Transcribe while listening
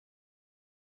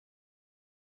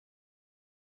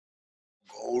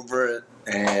over it,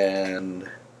 and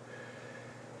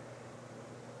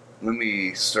let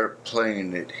me start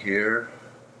playing it here.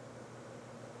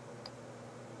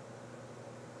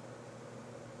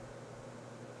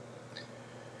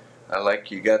 I like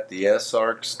you got the S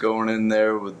arcs going in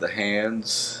there with the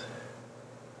hands,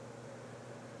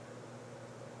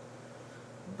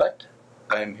 but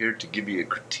I am here to give you a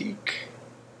critique,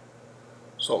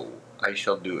 so I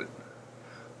shall do it.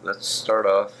 Let's start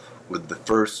off with the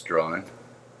first drawing,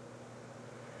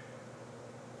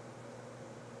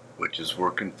 which is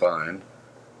working fine.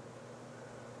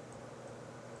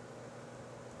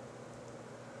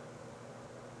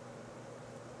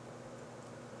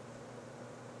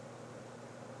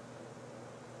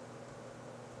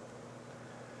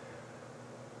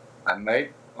 I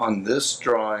might, on this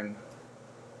drawing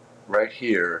right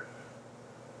here,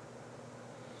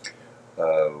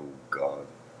 oh God,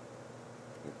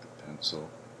 with the pencil,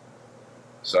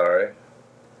 sorry.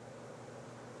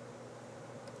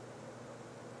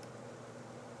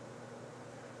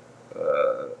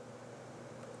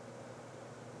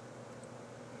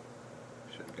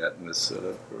 Should have gotten this set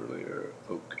up earlier.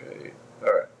 Okay,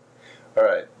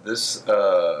 alright, this,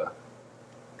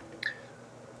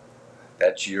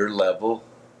 that's your level,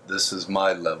 this is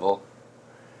my level,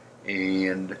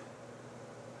 and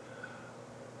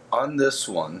on this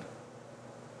one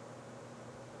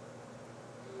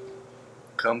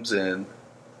comes in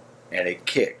and it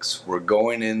kicks. We're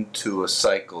going into a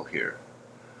cycle here.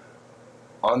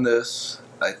 On this,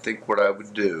 I think what I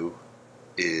would do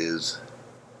is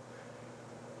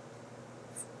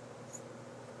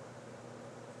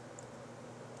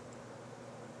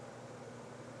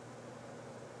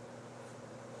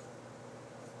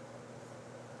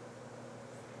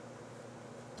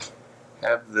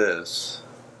have this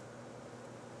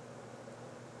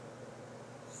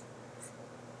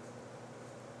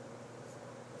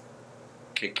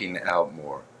kicking out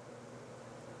more,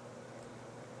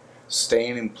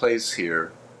 staying in place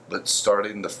here, but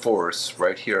starting the force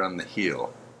right here on the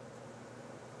heel,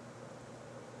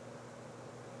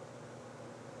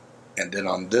 and then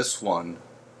on this one,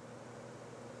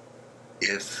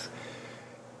 if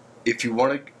you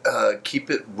want to keep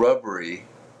it rubbery,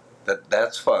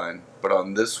 that's fine, but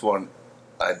on this one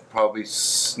I'd probably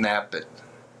snap it.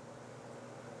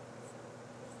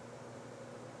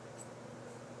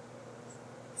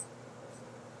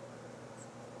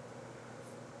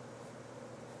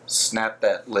 Snap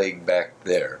that leg back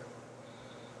there.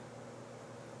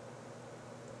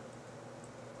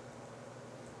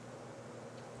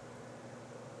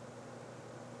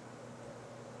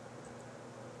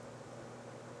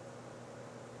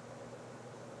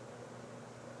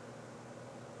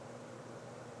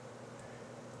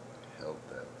 Held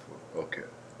that for, okay,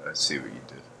 I see what you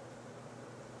did.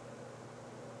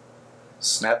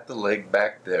 Snap the leg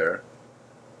back there.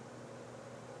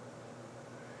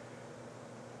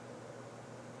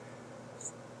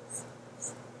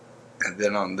 And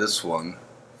then on this one,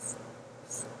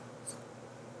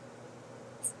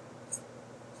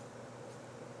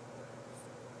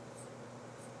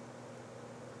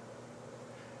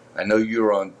 I know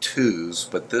you're on 2s,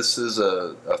 but this is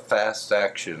a fast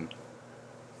action.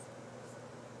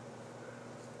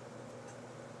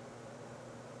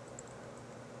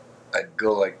 I'd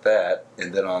go like that,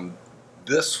 and then on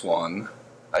this one,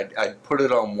 I'd put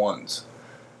it on 1s.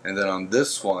 And then on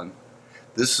this one,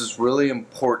 this is really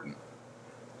important.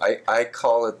 I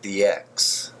call it the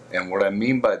X, and what I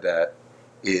mean by that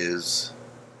is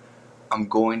I'm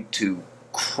going to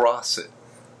cross it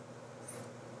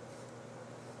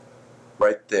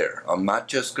right there. I'm not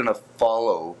just going to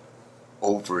follow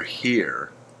over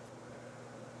here,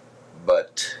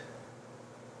 but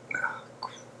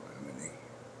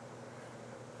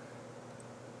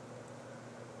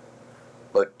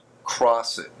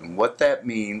cross it. And what that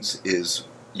means is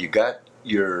you got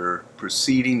your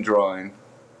preceding drawing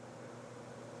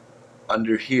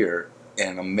under here,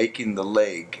 and I'm making the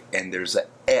leg, and there's an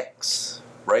X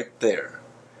right there,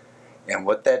 and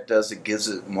what that does, it gives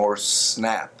it more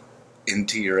snap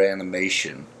into your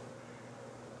animation.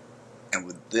 And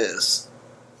with this,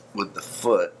 with the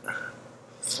foot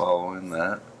following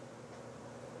that,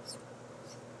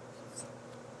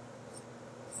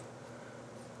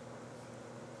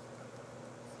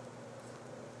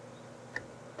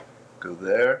 go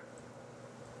there,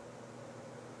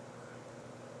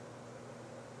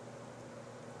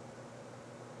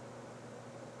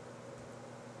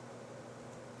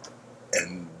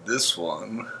 and this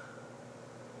one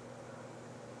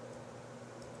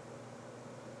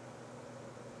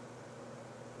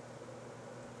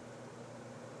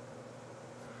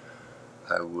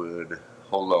I would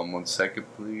hold on one second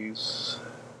please.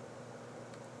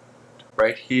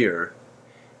 Right here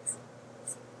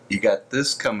you got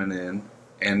this coming in,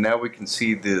 and now we can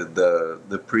see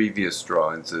the previous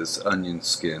drawings is onion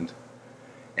skinned,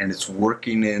 and it's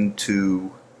working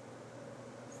into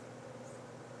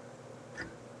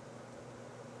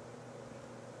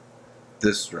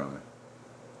this drawing.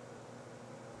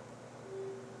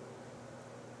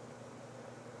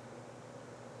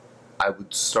 I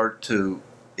would start to,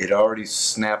 it already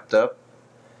snapped up,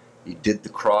 you did the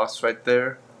cross right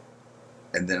there,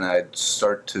 and then I'd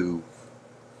start to,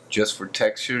 just for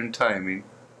texture and timing,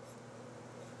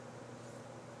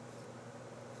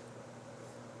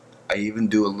 I even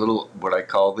do a little, what I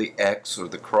call the X or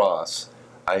the cross.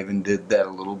 I even did that a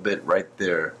little bit right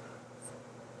there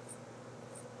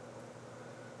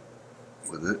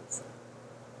with it.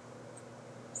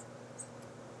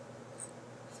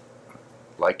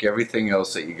 Like everything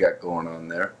else that you got going on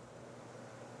there.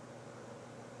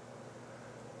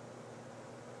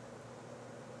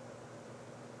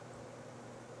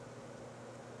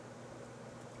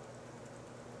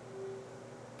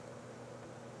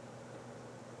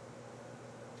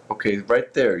 Okay,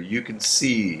 right there you can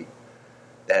see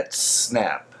that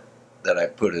snap that I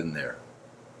put in there.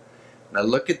 Now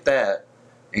look at that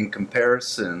in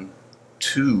comparison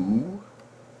to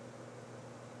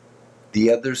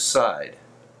the other side.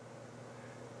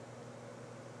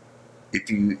 If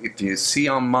you see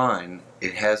on mine,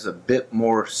 it has a bit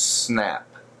more snap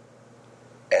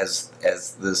as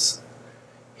this,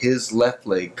 his left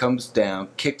leg comes down,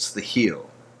 kicks the heel.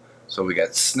 So we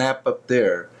got snap up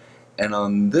there, and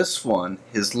on this one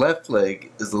his left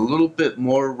leg is a little bit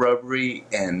more rubbery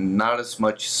and not as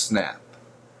much snap.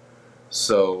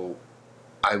 So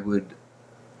I would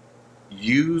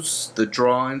use the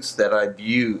drawings that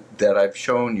I've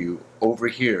shown you over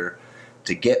here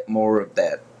to get more of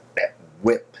that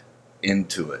whip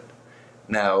into it.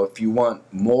 Now if you want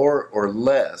more or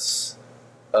less,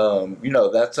 you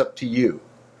know, that's up to you,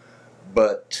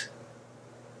 but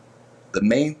the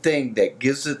main thing that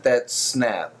gives it that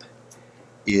snap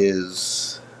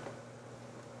is,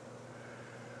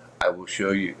 I will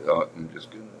show you. I'm just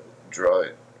gonna draw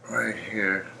it right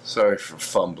here. Sorry for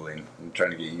fumbling, I'm trying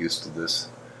to get used to this,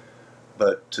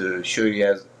 but to show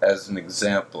you as an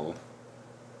example,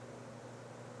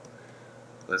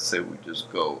 let's say we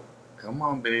just go, come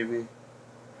on baby,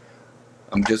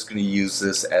 I'm just going to use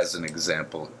this as an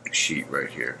example sheet right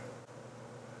here.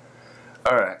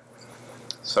 Alright,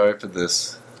 sorry for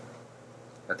this,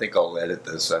 I think I'll edit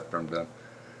this after I'm done.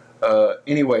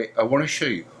 Anyway, I want to show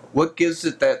you what gives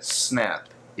it that snap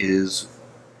is,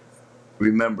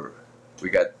 remember, we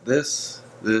got this,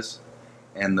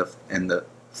 and the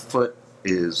foot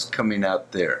is coming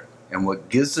out there, and what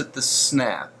gives it the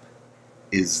snap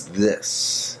is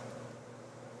this,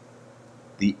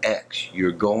 the X. You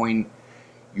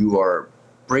are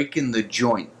breaking the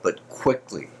joint but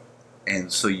quickly,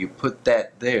 and so you put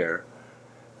that there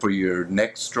for your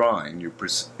next drawing,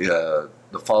 the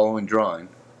following drawing,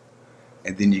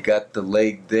 and then you got the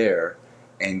leg there,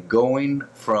 and going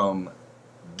from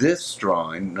this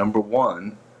drawing, number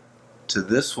 1, to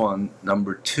this one,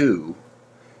 number 2,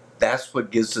 that's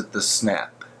what gives it the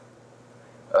snap.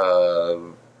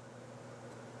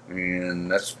 And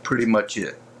that's pretty much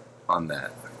it on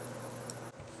that.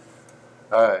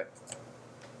 Alright,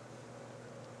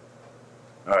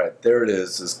 there it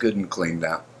is. It's good and clean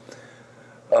now.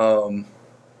 I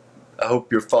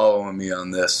hope you're following me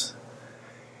on this.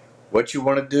 What you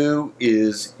want to do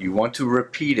is you want to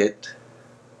repeat it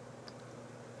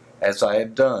as I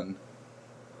have done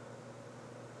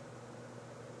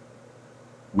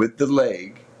with the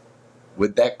leg,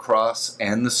 with that cross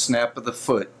and the snap of the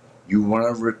foot. You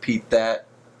want to repeat that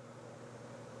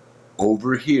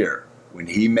over here when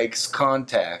he makes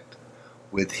contact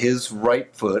with his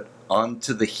right foot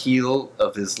onto the heel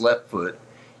of his left foot.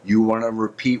 You want to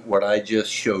repeat what I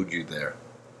just showed you there.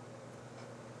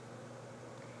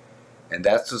 And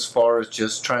that's as far as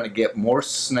just trying to get more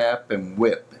snap and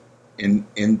whip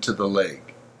into the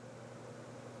leg.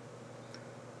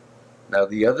 Now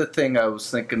the other thing I was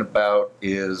thinking about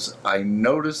is I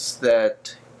noticed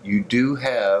that you did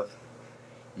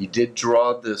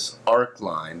draw this arc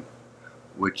line,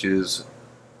 which is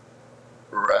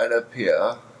right up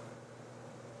here.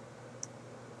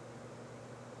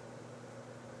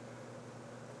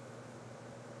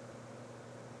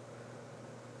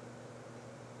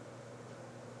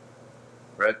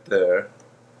 Right there.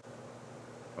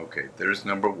 Okay, there's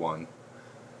number 1.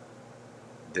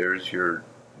 There's your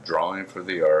drawing for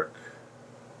the arc.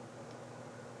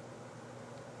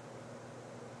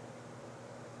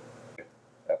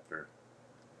 After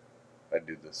I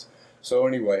do this. So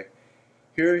anyway,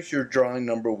 here's your drawing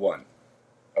number 1.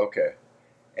 Okay,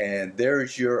 and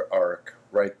there's your arc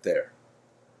right there.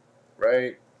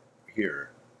 Right here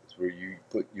is where you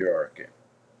put your arc in,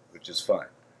 which is fine.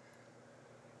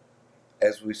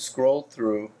 As we scroll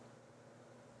through,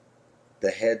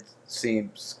 the head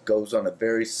goes on a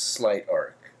very slight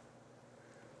arc.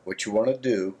 What you want to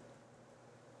do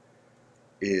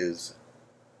is,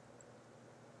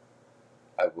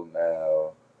 I will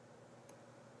now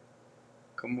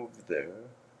come over there.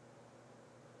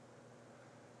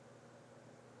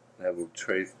 And I will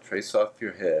trace off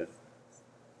your head.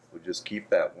 We'll just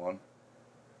keep that one.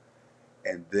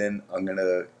 And then I'm going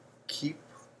to keep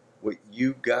what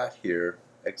you got here,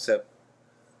 except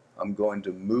I'm going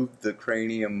to move the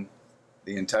cranium,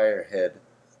 the entire head,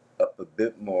 up a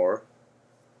bit more.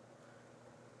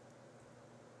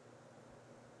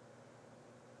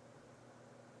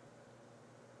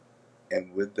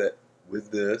 And with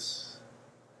this,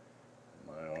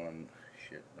 am I on?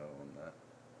 Shit, no, I'm not.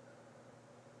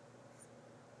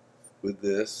 With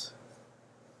this,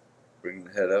 bring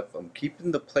the head up. I'm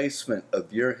keeping the placement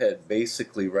of your head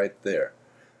basically right there.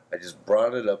 I just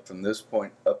brought it up from this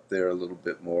point up there a little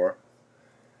bit more.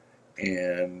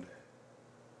 And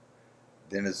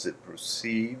then as it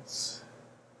proceeds,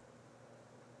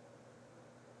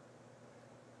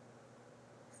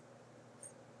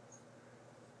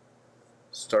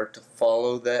 start to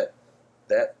follow that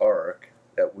arc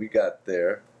that we got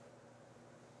there.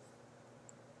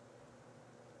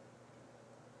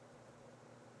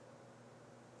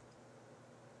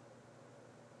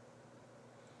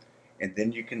 And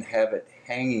then you can have it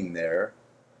hanging there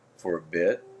for a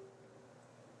bit.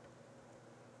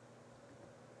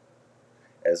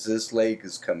 As this leg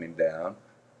is coming down,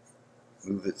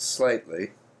 move it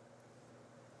slightly.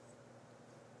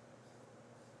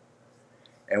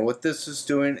 And what this is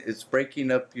doing is breaking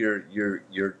up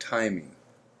your timing.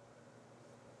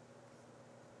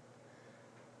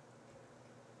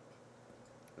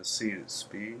 Let's see the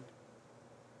speed.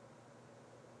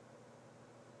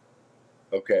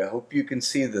 Okay, I hope you can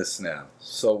see this now.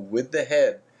 So with the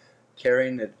head,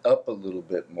 carrying it up a little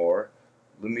bit more,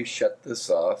 let me shut this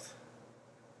off.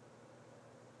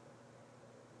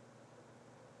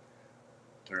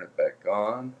 Turn it back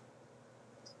on.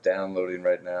 It's downloading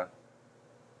right now.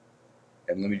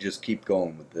 And let me just keep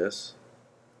going with this.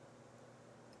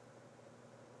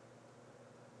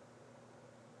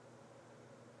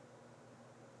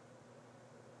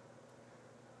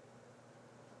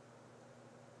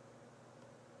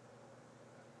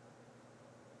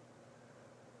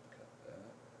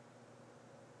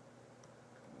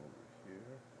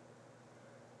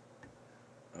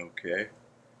 Okay.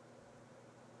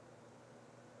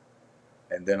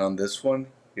 And then on this one,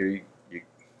 here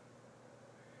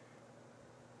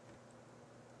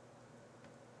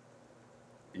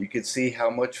you can see how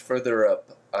much further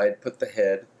up I'd put the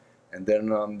head, and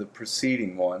then on the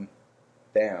preceding one,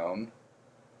 down.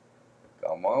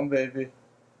 Come on, baby.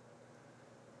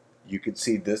 You can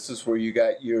see this is where you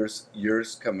got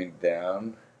yours coming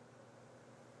down.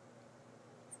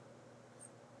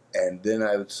 And then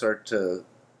I would start to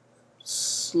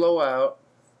slow out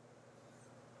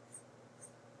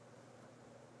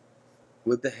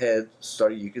with the head.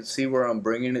 You can see where I'm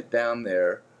bringing it down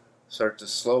there. Start to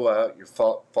slow out. You're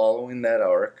following that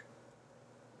arc.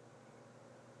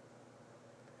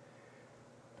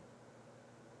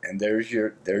 And there's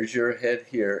your head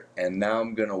here. And now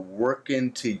I'm going to work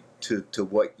into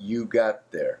what you got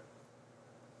there.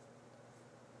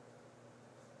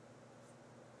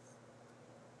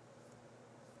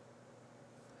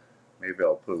 Maybe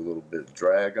I'll put a little bit of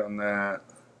drag on that.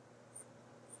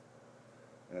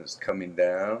 And it's coming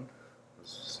down.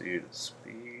 Let's see the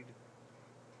speed.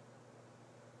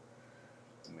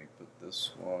 Let me put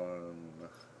this one,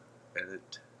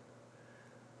 edit.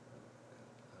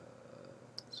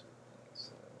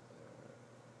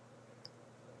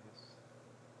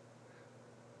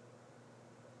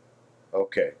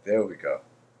 Okay, there we go.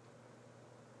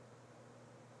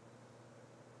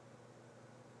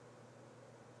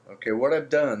 Okay, what I've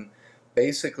done,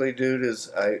 basically, dude, is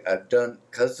I've done,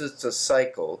 because it's a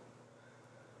cycle,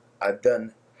 I've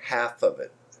done half of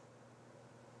it.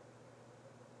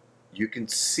 You can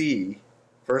see,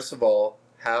 first of all,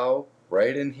 how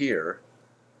right in here,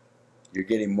 you're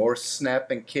getting more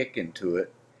snap and kick into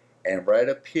it, and right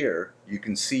up here, you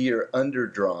can see your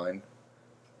underdrawing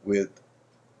with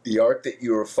the arc that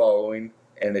you were following,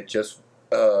 and it just,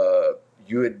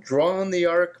 you had drawn the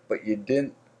arc, but you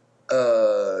didn't,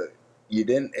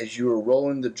 as you were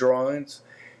rolling the drawings,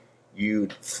 you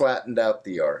flattened out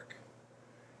the arc.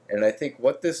 And I think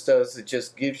what this does, it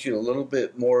just gives you a little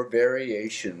bit more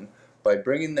variation by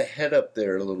bringing the head up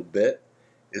there a little bit.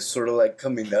 It's sort of like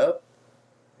coming up,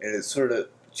 and it's sort of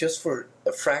just for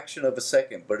a fraction of a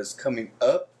second, but it's coming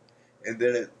up, and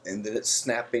then it's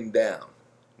snapping down.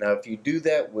 Now, if you do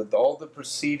that with all the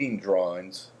preceding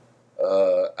drawings,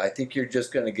 I think you're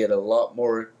just going to get a lot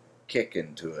more kick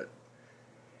into it.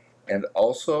 And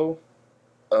also,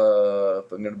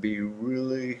 if I'm going to be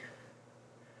really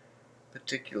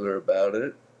particular about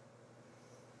it,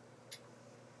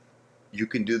 you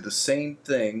can do the same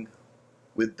thing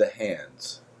with the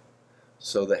hands.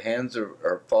 So the hands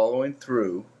are following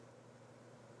through,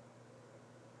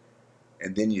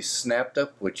 and then you snapped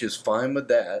up, which is fine with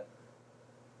that.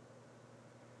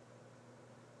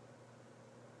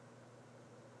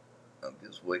 I'll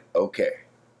just wait. Okay.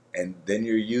 And then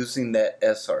you're using that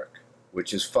S arc,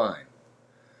 which is fine.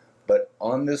 But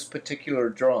on this particular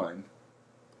drawing,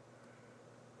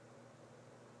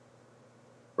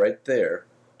 right there,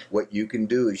 what you can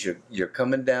do is you're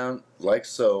coming down like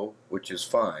so, which is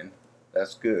fine.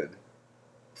 That's good.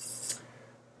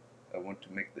 I want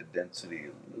to make the density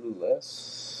a little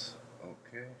less.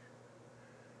 Okay.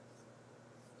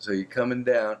 So you're coming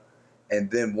down, and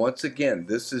then once again,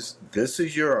 this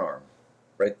is your arm,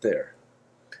 right there.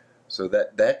 So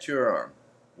that's your arm.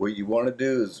 What you want to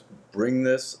do is bring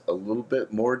this a little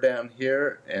bit more down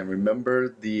here, and remember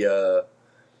the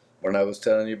when I was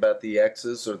telling you about the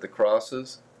X's or the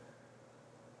crosses,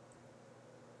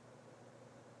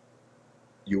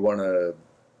 you want to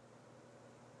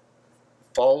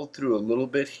follow through a little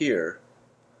bit here,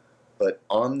 but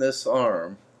on this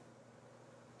arm,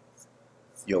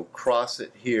 you'll cross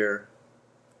it here,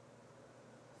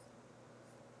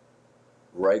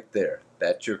 right there.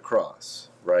 That's your cross,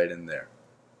 right in there.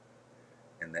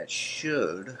 And that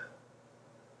should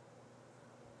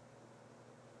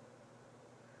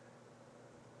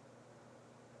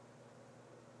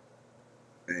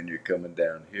and you're coming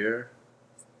down here,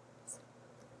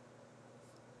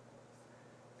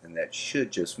 and that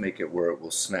should just make it where it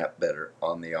will snap better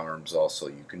on the arms also.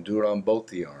 You can do it on both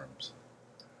the arms.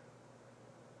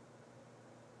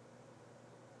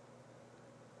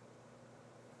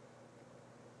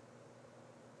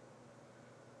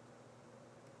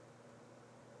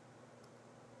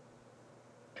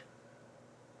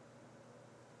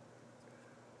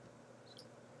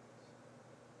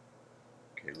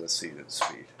 Okay, let's see the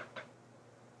speed.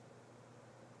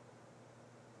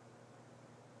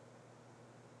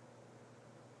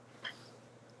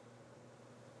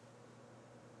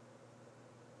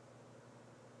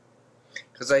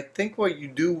 Because I think what you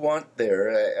do want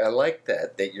there, I like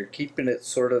that you're keeping it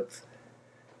sort of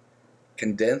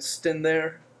condensed in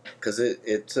there, because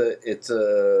it's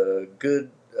a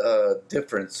good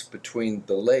difference between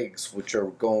the legs, which are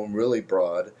going really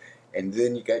broad, and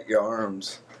then you got your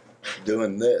arms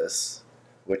doing this,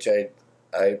 which I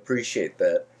appreciate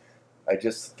that. I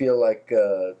just feel like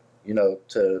you know,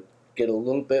 to get a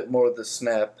little bit more of the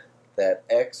snap, that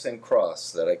X and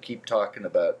cross that I keep talking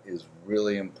about is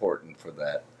really important for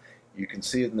that. You can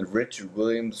see it in the Richard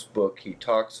Williams book. He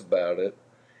talks about it,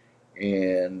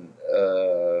 and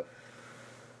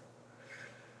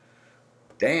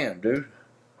damn, dude,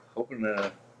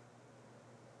 hoping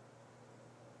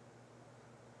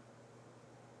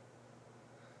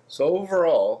so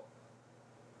overall,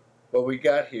 what we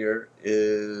got here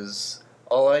is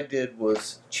all I did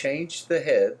was change the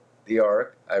head, the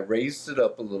arc. I raised it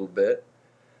up a little bit.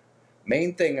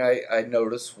 Main thing I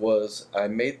noticed was I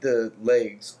made the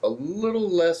legs a little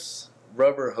less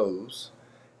rubber hose,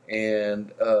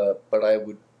 and but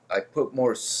I put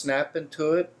more snap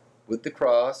into it with the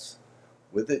cross,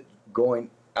 with it going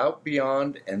out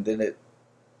beyond, and then it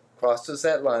crosses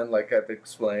that line like I've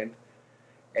explained.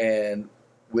 And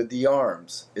with the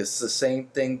arms, it's the same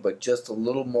thing, but just a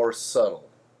little more subtle.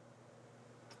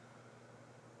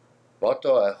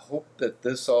 Vato, I hope that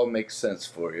this all makes sense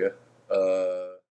for you.